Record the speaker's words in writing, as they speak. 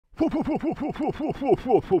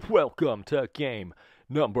Welcome to game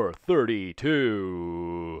number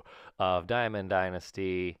 32 of Diamond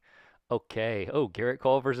Dynasty. Okay. Oh, Garrett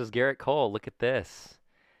Cole versus Garrett Cole. Look at this.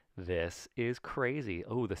 This is crazy.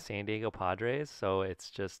 Oh, the San Diego Padres. So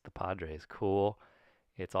it's just the Padres. Cool.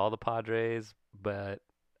 It's all the Padres, but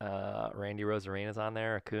Randy Rosarena's on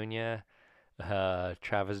there, Acuna,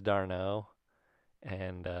 Travis d'Arnaud,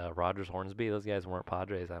 and Rogers Hornsby. Those guys weren't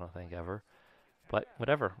Padres, I don't think, ever. But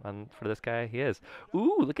whatever. For this guy, he is.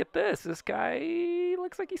 Ooh, look at this. This guy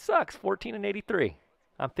looks like he sucks. 14 and 83.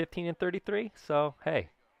 I'm 15 and 33. So hey,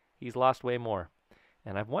 he's lost way more,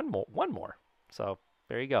 and I've won more. One more. So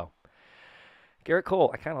there you go. Garrett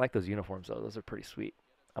Cole. I kind of like those uniforms though. Those are pretty sweet.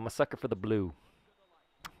 I'm a sucker for the blue.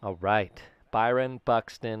 All right. Byron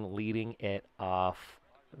Buxton leading it off.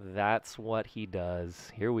 That's what he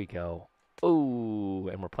does. Here we go. Ooh,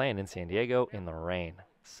 and we're playing in San Diego in the rain.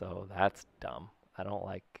 So that's dumb. I don't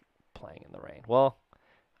like playing in the rain. Well,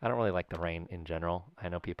 I don't really like the rain in general. I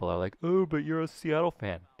know people are like, oh, but you're a Seattle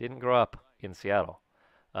fan. Didn't grow up in Seattle.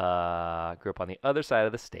 Grew up on the other side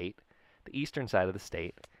of the state, the eastern side of the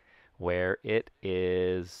state, where it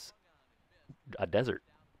is a desert.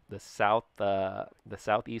 The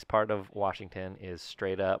southeast part of Washington is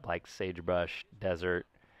straight up like sagebrush desert,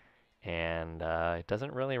 and it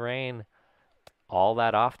doesn't really rain all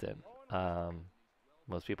that often.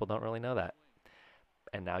 Most people don't really know that,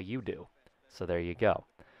 and now you do. So there you go.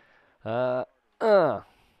 Uh,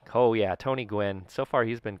 oh yeah, Tony Gwynn. So far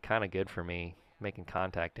he's been kind of good for me, making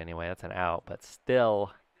contact anyway. That's an out, but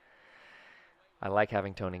still, I like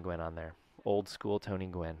having Tony Gwynn on there. Old school Tony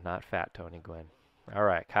Gwynn, not fat Tony Gwynn. All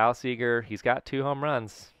right, Kyle Seager. He's got 2 home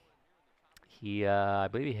runs. I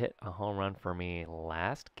believe he hit a home run for me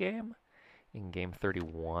last game, in game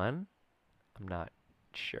 31. I'm not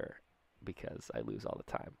sure because I lose all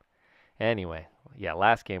the time. Anyway, yeah,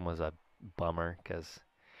 last game was a bummer because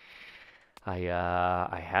I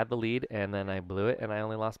had the lead and then I blew it and I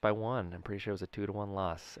only lost by 1. I'm pretty sure it was a 2-1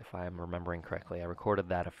 loss if I'm remembering correctly. I recorded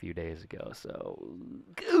that a few days ago, so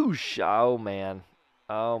goosh. Oh man,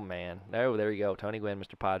 oh man. Oh, there you go. Tony Gwynn,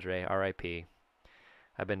 Mr. Padre, R.I.P.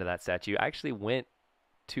 I've been to that statue. I actually went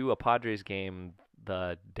to a Padres game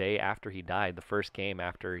the day after he died, the first game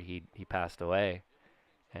after he passed away,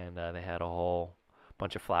 and they had a whole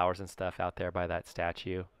bunch of flowers and stuff out there by that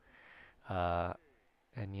statue. And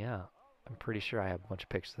yeah, I'm pretty sure I have a bunch of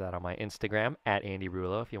pictures of that on my Instagram at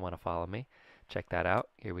AndyRullo if you want to follow me. Check that out.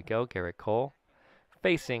 Here we go. Garrett Cole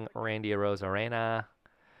facing Randy Arozarena.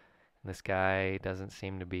 This guy doesn't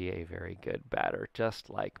seem to be a very good batter, just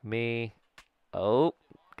like me. Oh,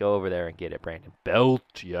 go over there and get it, Brandon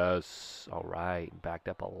Belt. Yes. All right. Backed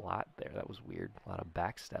up a lot there. That was weird. A lot of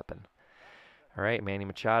backstepping. All right, Manny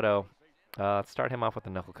Machado. Let's start him off with a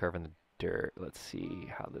knuckle curve in the dirt. Let's see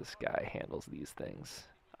how this guy handles these things.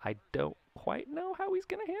 I don't quite know how he's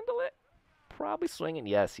going to handle it. Probably swinging.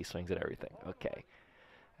 Yes, he swings at everything. Okay.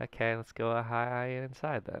 Okay, let's go high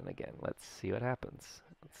inside then again. Let's see what happens.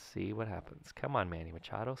 Let's see what happens. Come on, Manny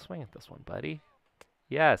Machado. Swing at this one, buddy.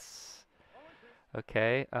 Yes.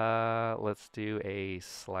 Okay, let's do a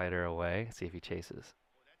slider away. See if he chases.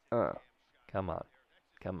 Come on.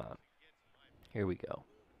 Come on. Here we go.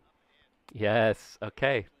 Yes.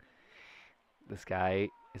 Okay. This guy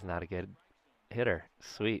is not a good hitter.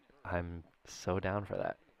 Sweet. I'm so down for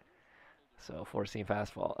that. So 4-seam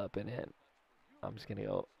fastball up and in. I'm just going to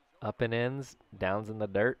go up and ins, downs in the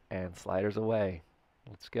dirt, and sliders away.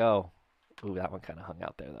 Let's go. Ooh, that one kind of hung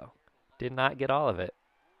out there, though. Did not get all of it.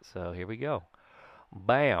 So here we go.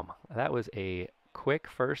 Bam. That was a quick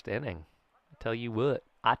first inning. I tell you what.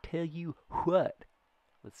 I tell you what.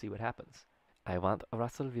 Let's see what happens. I want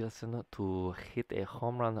Russell Wilson to hit a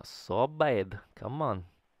home run so bad. Come on.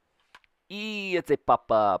 It's a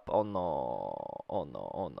pop-up. Oh, no. Oh,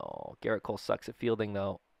 no. Oh, no. Garrett Cole sucks at fielding,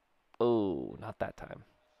 though. Oh, not that time.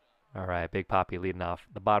 All right, Big Papi leading off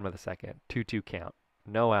the bottom of the second. 2-2 count.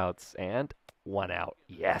 No outs and 1 out.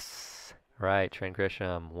 Yes. All right, Trent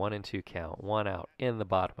Grisham. 1-2 count. 1 out in the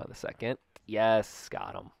bottom of the second. Yes,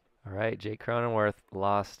 got him. All right, Jake Cronenworth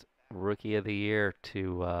lost Rookie of the Year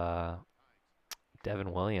to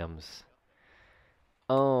Devin Williams.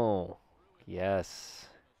 Oh, yes.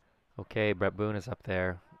 Okay, Brett Boone is up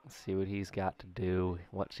there. Let's see what he's got to do.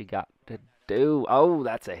 What she got to do. Oh,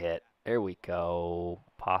 that's a hit. There we go.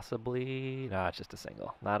 Possibly. No, it's just a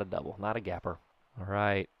single. Not a double. Not a gapper. All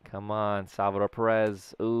right. Come on. Salvador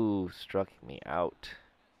Perez. Ooh, struck me out.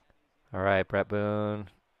 All right, Brett Boone.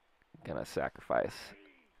 Gonna sacrifice.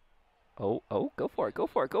 Oh, go for it. Go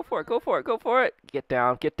for it. Go for it. Go for it. Go for it. Get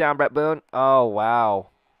down, Brett Boone. Oh, wow.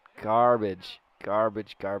 Garbage.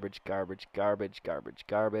 Garbage, garbage, garbage, garbage, garbage,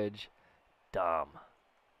 garbage. Dumb.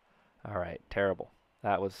 All right, terrible.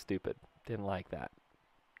 That was stupid. Didn't like that.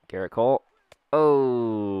 Garrett Cole.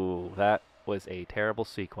 Oh, that was a terrible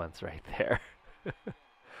sequence right there.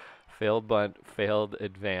 Failed bunt, failed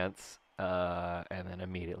advance, and then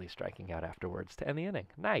immediately striking out afterwards to end the inning.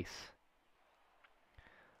 Nice.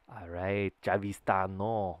 All right,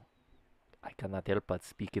 Javistano. I cannot help but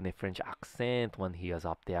speak in a French accent when he is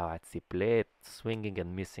up there at the plate, swinging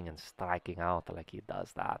and missing and striking out like he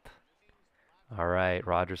does that. All right,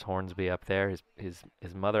 Rogers Hornsby up there. His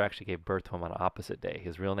mother actually gave birth to him on an opposite day.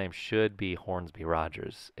 His real name should be Hornsby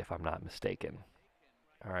Rogers, if I'm not mistaken.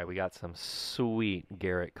 All right, we got some sweet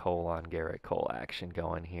Garrett Cole on Garrett Cole action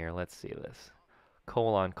going here. Let's see this.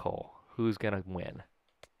 Cole on Cole. Who's going to win?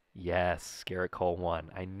 Yes, Garrett Cole won.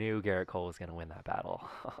 I knew Garrett Cole was going to win that battle.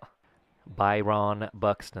 Byron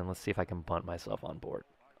Buxton. Let's see if I can bunt myself on board.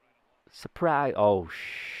 Surprise. Oh,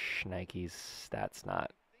 Nikes. That's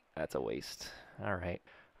a waste. All right.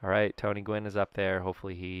 All right, Tony Gwynn is up there.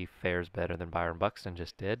 Hopefully he fares better than Byron Buxton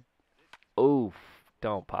just did. Oof.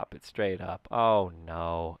 Don't pop it straight up. Oh,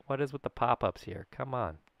 no. What is with the pop-ups here? Come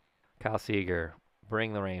on. Kyle Seager,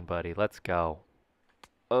 bring the rain, buddy. Let's go.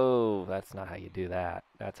 Oh, that's not how you do that.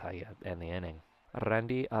 That's how you end the inning.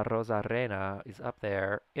 Randy Arozarena is up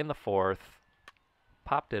there in the fourth.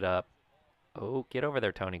 Popped it up. Oh, get over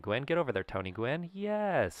there, Tony Gwynn. Get over there, Tony Gwynn.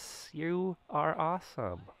 Yes, you are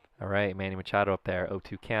awesome. All right, Manny Machado up there.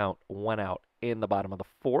 0-2 count. 1 out in the bottom of the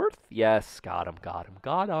fourth. Yes, got him, got him,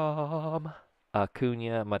 got him.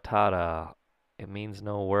 Acuna Matata. It means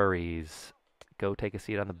no worries. Go take a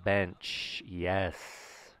seat on the bench. Yes.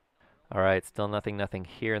 All right, still nothing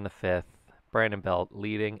here in the fifth. Brandon Belt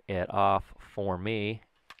leading it off for me.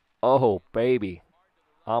 Oh, baby.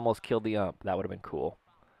 Almost killed the ump. That would have been cool.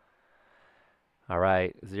 All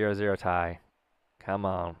right, 0-0 tie. Come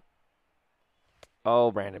on.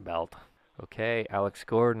 Oh, Brandon Belt. Okay, Alex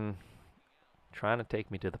Gordon trying to take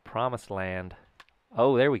me to the promised land.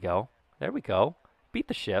 Oh, there we go. There we go. Beat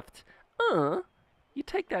the shift. You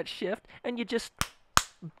take that shift and you just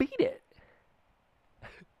beat it.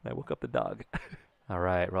 I woke up the dog. All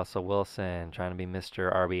right, Russell Wilson trying to be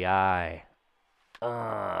Mr. RBI.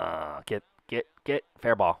 Get.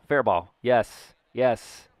 Fair ball. Fair ball. Yes.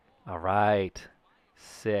 Yes. All right.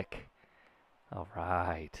 Sick. All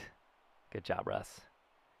right. Good job, Russ.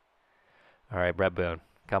 All right, Brett Boone.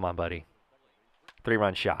 Come on, buddy.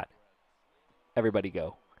 3-run shot. Everybody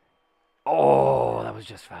go. Oh, that was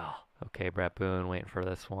just foul. Okay, Brett Boone waiting for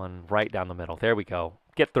this one right down the middle. There we go.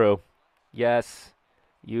 Get through. Yes.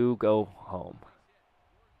 You go home.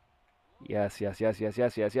 Yes.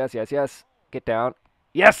 Get down.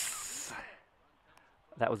 Yes!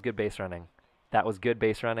 That was good base running.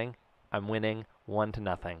 I'm winning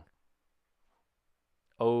 1-0.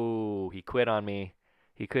 Oh, he quit on me.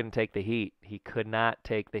 He couldn't take the heat. He could not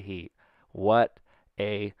take the heat. What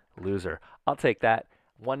a loser. I'll take that.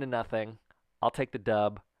 1-0. I'll take the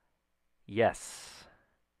dub. Yes.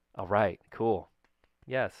 All right. Cool.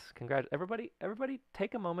 Yes. Congrats. Everybody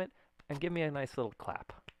take a moment and give me a nice little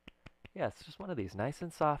clap. Yes, just one of these. Nice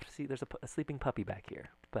and soft. See, there's a sleeping puppy back here.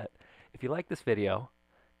 But if you like this video,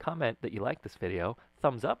 comment that you like this video.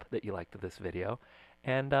 Thumbs up that you liked this video.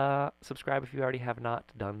 And subscribe if you already have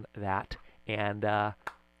not done that. And I'll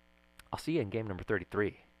see you in game number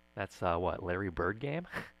 33. That's what, Larry Bird game?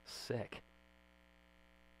 Sick.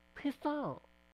 Peace out.